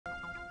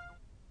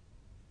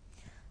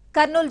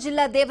కర్నూలు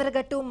జిల్లా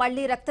దేవరగట్టు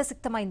మళ్లీ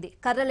రక్తసిక్తమైంది.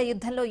 కర్రల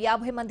యుద్ధంలో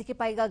 50 మందికి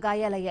పైగా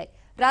గాయాలయ్యాయి.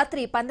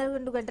 రాత్రి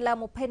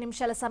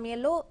 12:30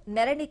 సమయంలో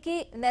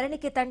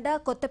నెరణికి తండ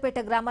కొత్తపేట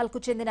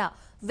గ్రామాలకు చెందిన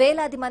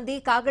వేలాది మంది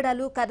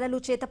కాగడాలు కర్రలు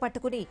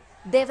చేతపట్టుకుని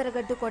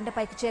దేవరగట్టు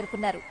కొండపైకి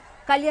చేరుకున్నారు.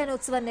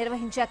 కళ్యాణోత్సవం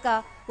నిర్వహించాక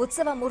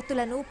ఉత్సవ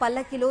మూర్తులను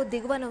పల్లకిలో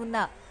దిగువన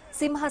ఉన్న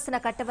సింహాసన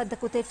కట్ట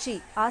వద్దకు తెచ్చి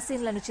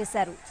ఆసీనులను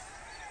చేశారు.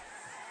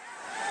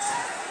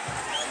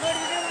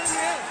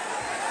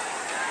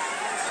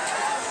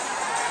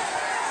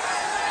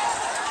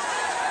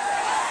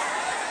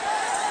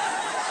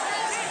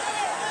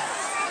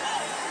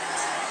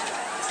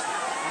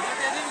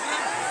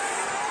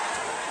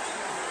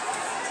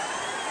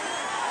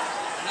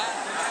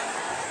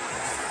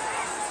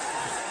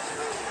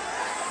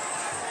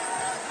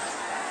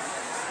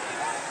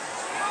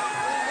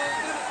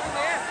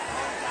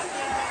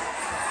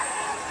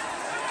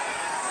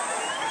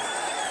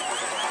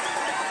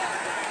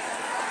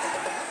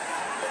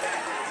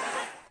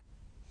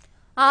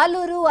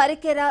 ఆలూరు,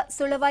 అరికెర,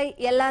 సుళవై,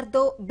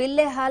 ఎల్లార్దో,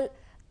 బిల్లేహాల్,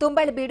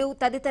 తుంబళబీడు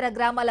తదితర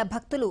గ్రామాల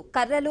భక్తులు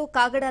కర్రలు,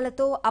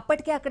 కాగడాలతో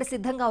అప్పటికే అక్కడ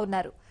సిద్ధంగా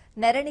ఉన్నారు.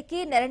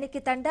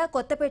 నెరణికి తండ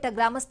కొత్తపేట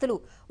గ్రామస్తులు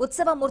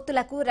ఉత్సవ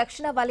మూర్తులకు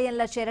రక్షణ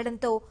వలయంలో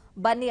చేరడంతో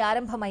బన్నీ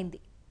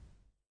ఆరంభమైంది.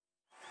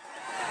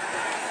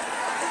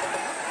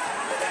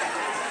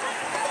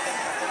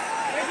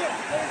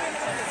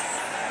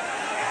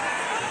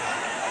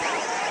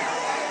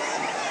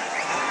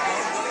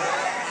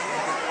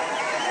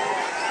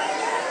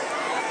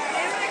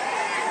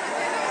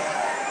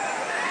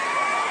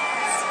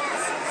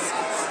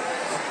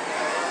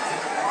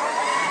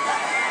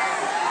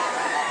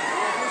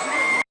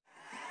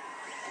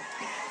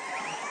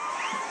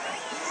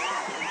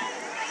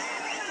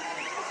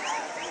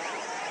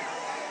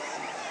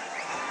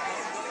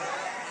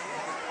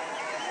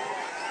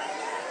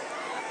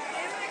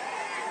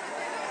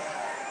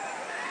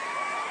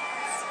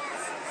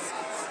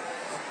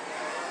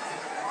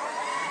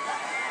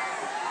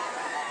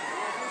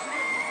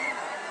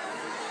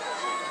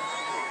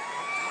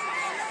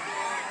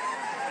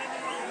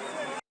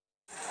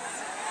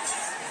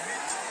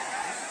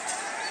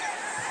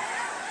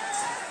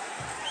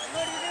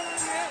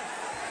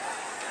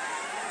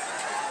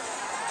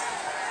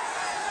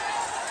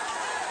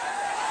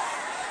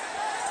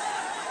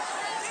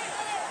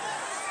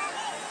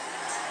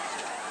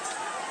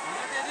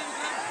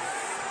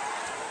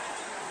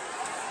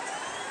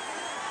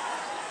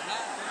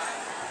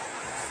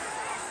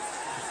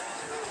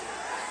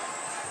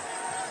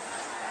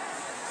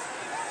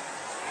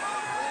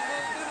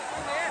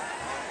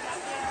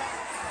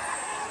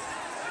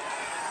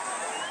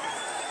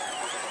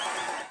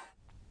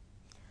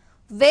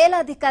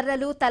 వేలాది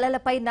కర్రలు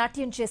తలలపై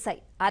నాట్యం చేశాయి.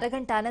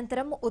 అరగంట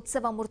అనంతరం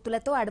ఉత్సవ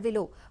మూర్తులతో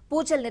అడవిలో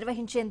పూజలు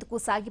నిర్వహించేందుకు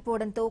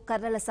సాగిపోవడంతో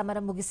కర్రల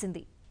సమరం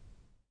ముగిసింది.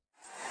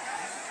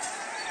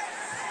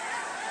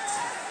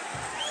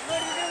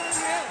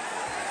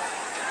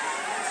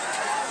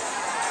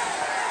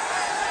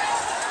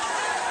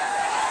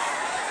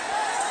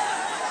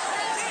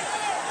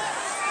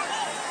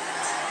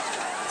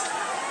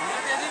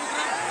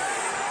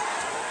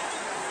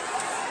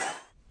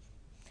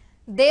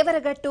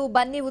 దేవరగట్టు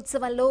బన్నీ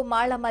ఉత్సవంలో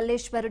మాళ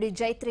మల్లేశ్వరుడి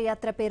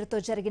జైత్రయాత్ర పేరుతో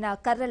జరిగిన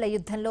కర్రల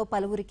యుద్ధంలో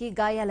పలువురికి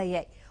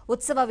గాయాలయ్యాయి.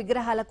 ఉత్సవ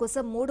విగ్రహాల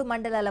కోసం 3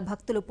 మండలాల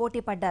భక్తులు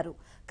పోటీ పడ్డారు.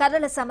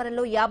 కర్రల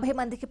సమరంలో 50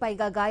 మందికి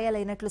పైగా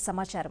గాయాలైనట్లు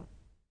సమాచారం.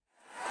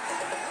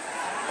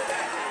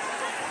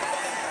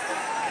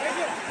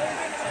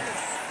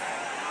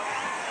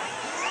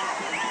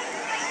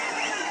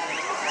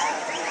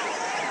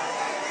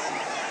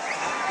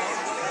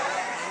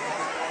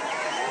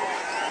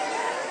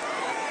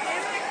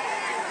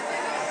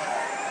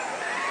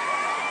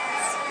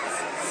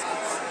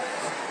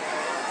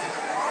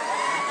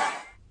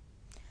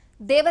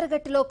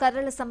 దేవరగట్టులో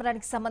కర్రల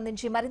సమరానికి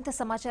సంబంధించి మరింత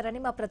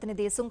సమాచారాన్ని మా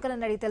ప్రతినిధి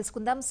సుంకన్న అడిగి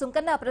తెలుసుకుందాం.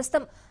 సుంకన్న,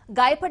 ప్రస్తుతం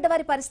గాయపడ్డ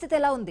వారి పరిస్థితి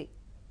ఎలా ఉంది?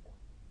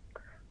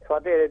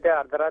 స్వాతి, ఏదైతే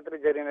అర్ధరాత్రి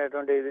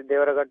జరిగినటువంటి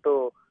దేవరగట్టు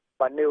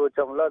బన్నీ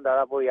ఉత్సవంలో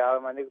దాదాపు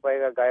 50 మందికి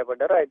పైగా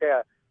గాయపడ్డారు. అయితే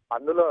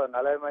అందులో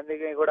 40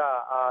 మందికి కూడా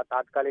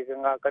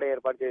తాత్కాలికంగా అక్కడే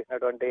ఏర్పాటు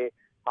చేసినటువంటి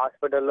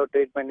హాస్పిటల్లో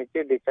ట్రీట్మెంట్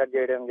ఇచ్చి డిశ్చార్జ్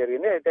చేయడం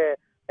జరిగింది. అయితే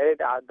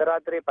ఏదైతే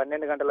అర్ధరాత్రి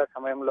 12 గంటల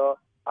సమయంలో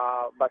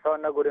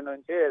బసవన్న గుడి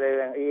నుంచి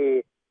ఈ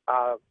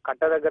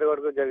కట్ట దగ్గర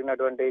వరకు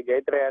జరిగినటువంటి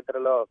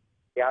జైత్రయాత్రలో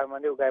 50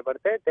 మంది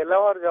గాయపడితే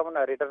తెల్లవారుజామున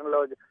రిటర్న్ లో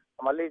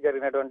మళ్ళీ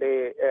జరిగినటువంటి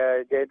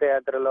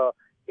జైత్రయాత్రలో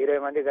 20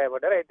 మంది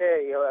గాయపడ్డారు. అయితే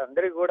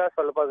అందరికి కూడా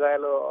స్వల్ప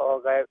గాయాలు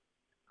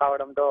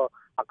కావడంతో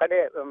అక్కడే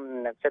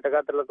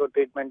క్షతగాత్రులకు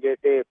ట్రీట్మెంట్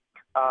చేసి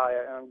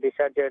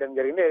డిశ్చార్జ్ చేయడం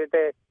జరిగింది.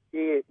 అయితే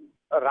ఈ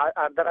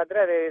అర్ధరాత్రి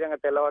అదేవిధంగా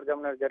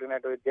తెల్లవారుజామున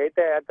జరిగినటువంటి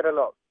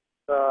జైత్రయాత్రలో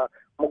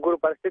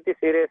 3 పరిస్థితి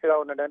సీరియస్ గా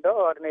ఉండడంతో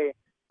వారిని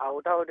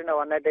హుటాహుటిన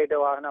 108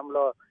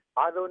 వాహనంలో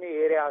ఆదోని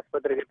ఏరియా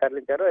ఆసుపత్రికి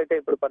తరలించారు. అయితే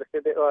ఇప్పుడు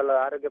వాళ్ళ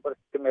ఆరోగ్య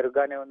పరిస్థితి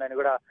మెరుగ్గానే ఉందని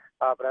కూడా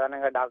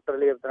ప్రధానంగా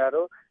డాక్టర్లు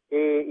చెబుతున్నారు.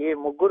 ఈ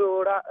ముగ్గురు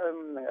కూడా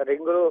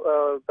రింగులు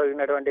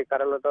తగినటువంటి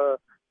కర్రలతో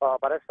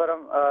పరస్పరం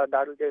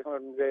దాడులు చేసిన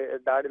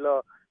దాడిలో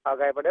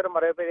గాయపడ్డారు.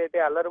 మరోవైపు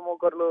అయితే అల్లరి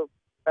మూకర్లు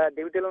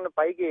దివిటీలను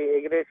పైకి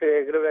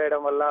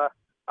ఎగిరివేయడం వల్ల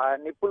ఆ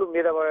నిప్పులు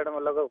మీద పడడం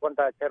వల్ల కొంత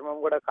చర్మం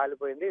కూడా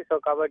కాలిపోయింది. సో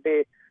కాబట్టి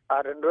ఆ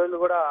 2 రోజులు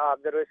కూడా ఆ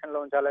అబ్జర్వేషన్ లో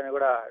ఉంచాలని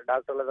కూడా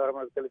డాక్టర్ల ద్వారా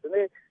మనకు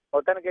తెలుస్తుంది.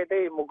 మొత్తానికైతే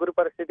ఈ ముగ్గురు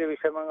పరిస్థితి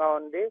విషమంగా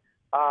ఉంది.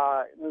 ఆ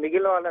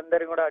మిగిలిన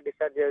వాళ్ళందరినీ కూడా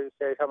డిశ్చార్జ్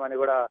చేశామని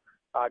కూడా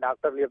ఆ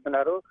డాక్టర్లు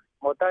చెప్తున్నారు.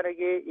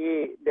 మొత్తానికి ఈ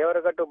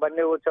దేవరగట్టు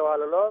బన్నీ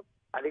ఉత్సవాలలో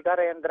అధికార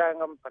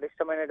యంత్రాంగం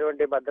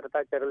పటిష్టమైనటువంటి భద్రతా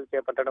చర్యలు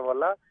చేపట్టడం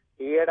వల్ల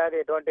ఈ ఏడాది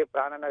ఎటువంటి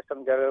ప్రాణ నష్టం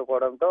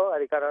జరగకపోవడంతో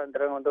అధికార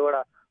యంత్రాంగంతో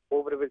కూడా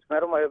ఊపిరి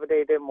పీల్చుకున్నారు. మరొకటి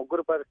అయితే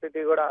ముగ్గురు పరిస్థితి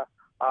కూడా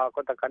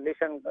కొంత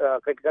కండిషన్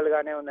క్రిటికల్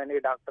గానే ఉందని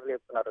డాక్టర్లు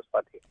చెప్తున్నారు.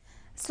 స్వాతి,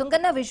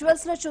 సుంగన్న,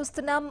 విజువల్స్ లో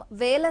చూస్తున్నాం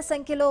వేల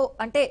సంఖ్యలో,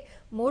 అంటే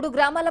 3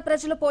 గ్రామాల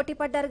ప్రజలు పోటీ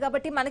పడ్డారు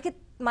కాబట్టి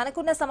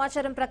మనకున్న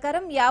సమాచారం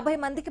ప్రకారం 50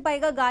 మందికి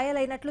పైగా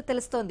గాయాలైనట్లు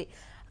తెలుస్తోంది.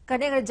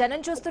 కానీ అక్కడ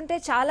జనం చూస్తుంటే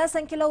చాలా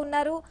సంఖ్యలో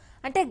ఉన్నారు.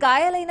 అంటే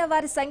గాయాలైన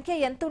వారి సంఖ్య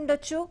ఎంత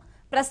ఉండొచ్చు?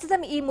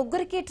 ప్రస్తుతం ఈ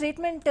ముగ్గురికి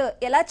ట్రీట్మెంట్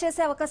ఎలా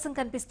చేసే అవకాశం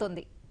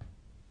కనిపిస్తోంది?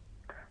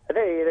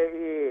 అదే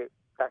ఈ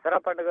దసరా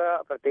పండుగ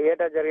ప్రతి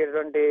ఏటా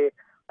జరిగేటువంటి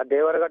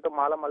దేవరగట్టు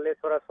మాల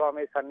మల్లేశ్వర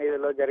స్వామి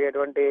సన్నిధిలో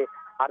జరిగేటువంటి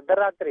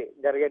అర్ధరాత్రి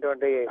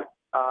జరిగేటువంటి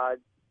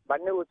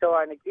బన్నీ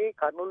ఉత్సవానికి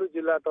కర్నూలు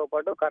జిల్లాతో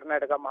పాటు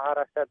కర్ణాటక,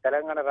 మహారాష్ట్ర,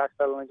 తెలంగాణ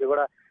రాష్ట్రాల నుంచి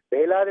కూడా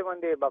వేలాది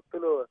మంది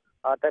భక్తులు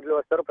తరలి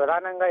వస్తారు.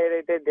 ప్రధానంగా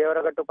ఏదైతే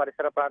దేవరగట్టు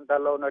పరిసర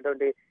ప్రాంతాల్లో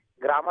ఉన్నటువంటి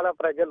గ్రామాల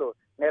ప్రజలు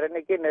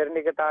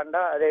నెరనికి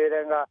తాండా,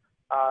 అదేవిధంగా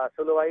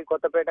సులువై,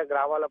 కొత్తపేట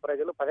గ్రామాల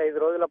ప్రజలు 15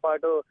 రోజుల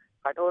పాటు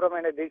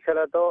కఠోరమైన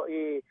దీక్షలతో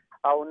ఈ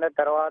ఉన్న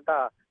తర్వాత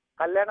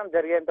కళ్యాణం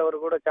జరిగేంత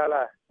వరకు కూడా చాలా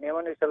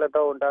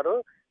నియమనిష్టలతో ఉంటారు.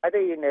 అయితే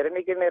ఈ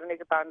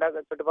నెరనికి తాండా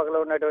చుట్టుపక్కల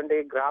ఉన్నటువంటి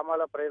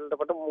గ్రామాల ప్రజలతో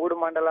పాటు 3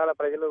 మండలాల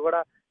ప్రజలు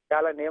కూడా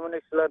చాలా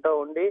నియమనిష్టలతో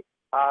ఉండి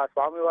ఆ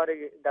స్వామివారి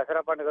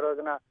దసరా పండుగ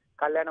రోజున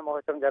కళ్యాణ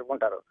మహోత్సవం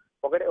జరుపుకుంటారు.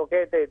 ఒకే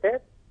అయితే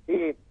ఈ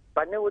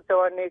బన్నీ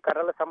ఉత్సవాన్ని,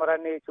 కర్రల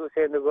సమరాన్ని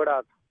చూసేందుకు కూడా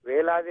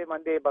వేలాది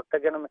మంది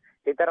భక్తజనం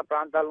ఇతర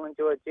ప్రాంతాల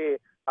నుంచి వచ్చి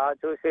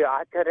చూసి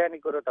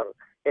ఆశ్చర్యానికి గురవుతారు.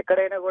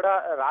 ఎక్కడైనా కూడా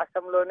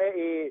రాష్ట్రంలోనే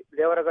ఈ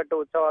దేవరగట్టు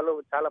ఉత్సవాలు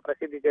చాలా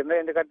ప్రసిద్ధి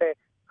చెందాయి. ఎందుకంటే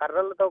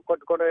కర్రలతో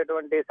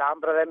కొట్టుకునేటువంటి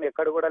సాంప్రదాయం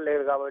ఎక్కడ కూడా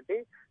లేదు కాబట్టి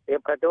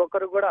ప్రతి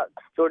ఒక్కరు కూడా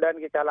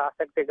చూడడానికి చాలా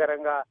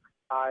ఆసక్తికరంగా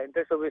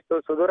ఇంట్రెస్ట్ చూపిస్తూ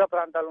సుదూర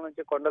ప్రాంతాల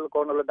నుంచి కొండలు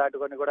కోనలు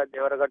దాటుకొని కూడా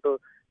దేవరగట్టు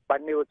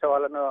బన్నీ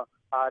ఉత్సవాలను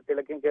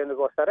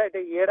తిలకించేందుకు వస్తారు.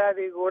 అయితే ఈ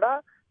ఏడాది కూడా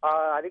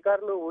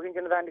అధికారులు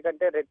ఊహించిన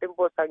దానికంటే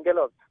రెట్టింపు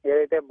సంఖ్యలో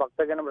ఏదైతే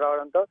భక్తజనం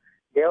రావడంతో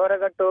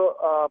దేవరగట్టు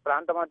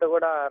ప్రాంతం అంతా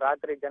కూడా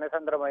రాత్రి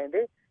జనసంద్రం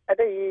అయింది.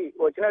 అయితే ఈ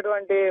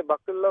వచ్చినటువంటి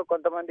భక్తుల్లో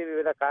కొంతమంది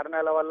వివిధ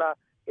కారణాల వల్ల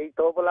ఈ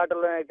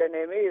తోపులాటలో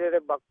అయితేనేమి, ఏదైతే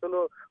భక్తులు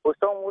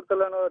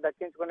ఉత్సవమూర్తులను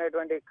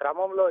దక్కించుకునేటువంటి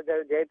క్రమంలో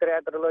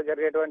జైత్రయాత్రలో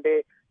జరిగేటువంటి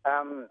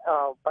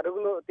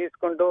పరుగులు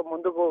తీసుకుంటూ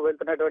ముందుకు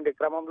వెళ్తున్నటువంటి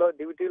క్రమంలో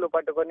దివిటీలు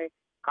పట్టుకొని,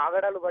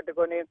 కాగడాలు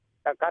పట్టుకొని,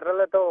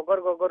 కర్రలతో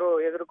ఒకరికొకరు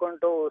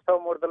ఎదుర్కొంటూ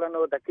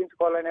ఉత్సవమూర్తులను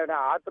దక్కించుకోవాలనే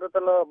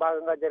ఆతృతలో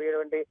భాగంగా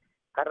జరిగేటువంటి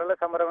కర్రల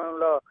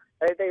సంబరంలో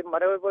అయితే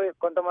మరోవైపు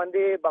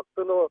కొంతమంది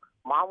భక్తులు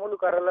మామూలు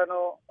కర్రలను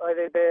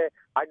ఏదైతే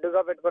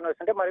అడ్డుగా పెట్టుకొని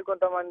వస్తుంటే,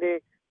 మరికొంతమంది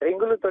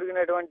రింగులు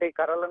తొరిగినటువంటి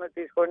కర్రలను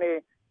తీసుకొని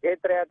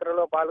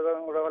జైత్రయాత్రలో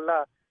పాల్గొనడం వల్ల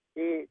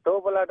ఈ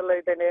తోపులాటలు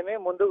అయితేనేమి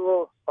ముందుకు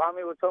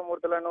స్వామి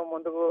ఉత్సవమూర్తులను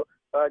ముందుకు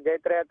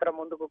జైత్రయాత్ర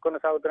ముందుకు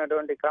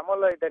కొనసాగుతున్నటువంటి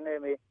క్రమంలో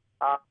అయితేనేమి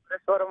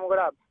పరస్పరం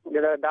కూడా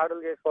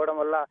దాడులు చేసుకోవడం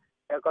వల్ల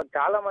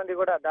చాలా మంది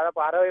కూడా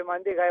దాదాపు 60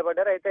 మంది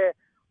గాయపడ్డారు. అయితే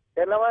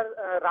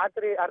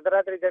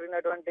అర్ధరాత్రి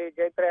జరిగినటువంటి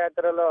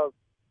జైత్రయాత్రలో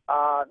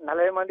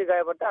 40 మంది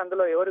గాయపడితే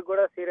అందులో ఎవరికి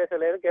కూడా సీరియస్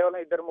లేదు, కేవలం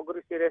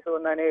 2-3 సీరియస్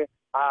ఉందని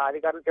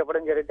అధికారులు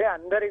చెప్పడం జరిగితే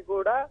అందరికి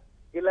కూడా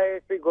జిల్లా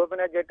ఎస్పీ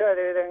గోపీనాథ్ జట్టు,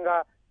 అదేవిధంగా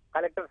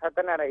కలెక్టర్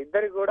సత్యనారాయణ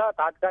ఇద్దరికి కూడా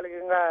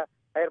తాత్కాలికంగా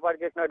ఏర్పాటు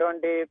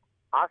చేసినటువంటి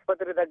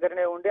ఆసుపత్రి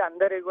దగ్గరనే ఉండి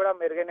అందరికి కూడా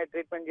మెరుగైన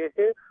ట్రీట్మెంట్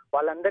చేసి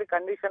వాళ్ళందరి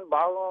కండిషన్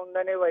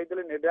బాగుందని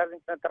వైద్యులు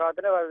నిర్ధారించిన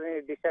తర్వాతనే వాళ్ళని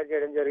డిశ్చార్జ్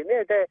చేయడం జరిగింది.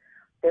 అయితే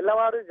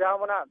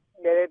తెల్లవారుజామున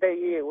ఏదైతే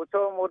ఈ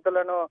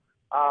ఉత్సవమూర్తులను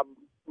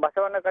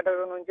బసవన్న కట్ట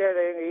నుంచే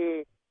ఈ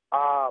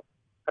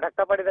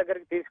రక్తపడి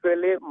దగ్గరికి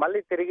తీసుకువెళ్లి మళ్ళీ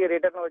తిరిగి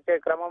రిటర్న్ వచ్చే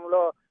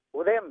క్రమంలో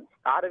ఉదయం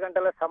 6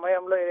 గంటల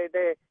సమయంలో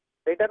ఏదైతే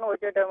రిటర్న్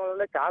వచ్చే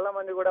టైంలో చాలా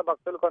మంది కూడా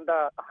భక్తులు కొంత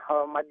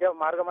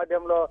మార్గ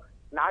మధ్యంలో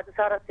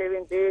నాటుసారా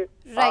సేవించి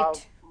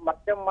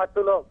మద్యం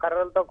మత్తులో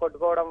కర్రలతో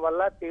కొట్టుకోవడం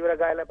వల్ల తీవ్ర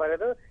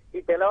గాయాలపడారు.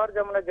 ఈ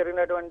తెల్లవారుజామున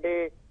జరిగినటువంటి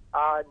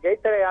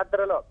జైత్ర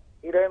యాత్రలో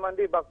 20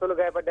 మంది భక్తులు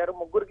గాయపడ్డారు.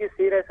 3కి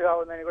సీరియస్ గా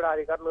ఉందని కూడా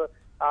అధికారులు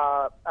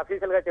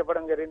అఫీషియల్ గా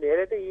చెప్పడం జరిగింది.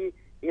 ఏదైతే ఈ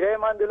 20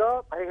 మందిలో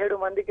 17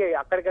 మందికి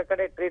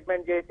అక్కడికక్కడే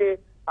ట్రీట్మెంట్ చేసి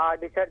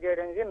డిశ్చార్జ్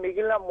చేయడం జరిగింది.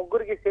 మిగిలిన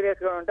 3కి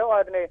సీరియస్ గా ఉంటే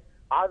వారిని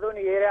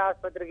ఆదోని ఏరియా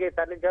ఆసుపత్రికి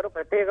తరలించారు.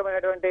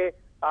 ప్రత్యేకమైనటువంటి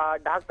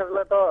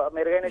డాక్టర్లతో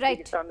మెరుగైన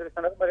చికిత్స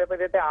అందిస్తున్నారు. మరి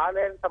ఏదైతే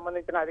ఆలయానికి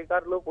సంబంధించిన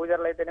అధికారులు,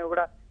 పూజారులు అయితేనే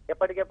కూడా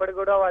ఎప్పటికెప్పటికి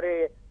కూడా వారి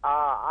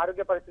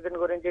ఆరోగ్య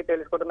పరిస్థితిని గురించి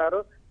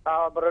తెలుసుకుంటున్నారు.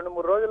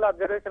 2-3 రోజులు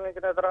అబ్జర్వేషన్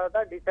ఇచ్చిన తర్వాత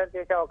డిశ్చార్జ్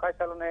చేసే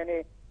అవకాశాలు ఉన్నాయని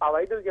ఆ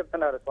వైద్యులు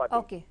చెప్తున్నారు.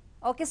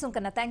 Okay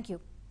Sunkanna, thank you.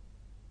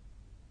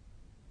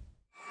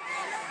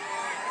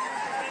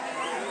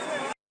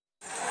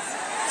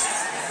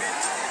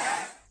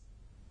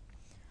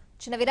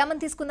 చిన్న విరామం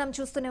తీసుకుందాం,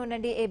 చూస్తూనే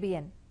ఉండండి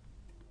ABN.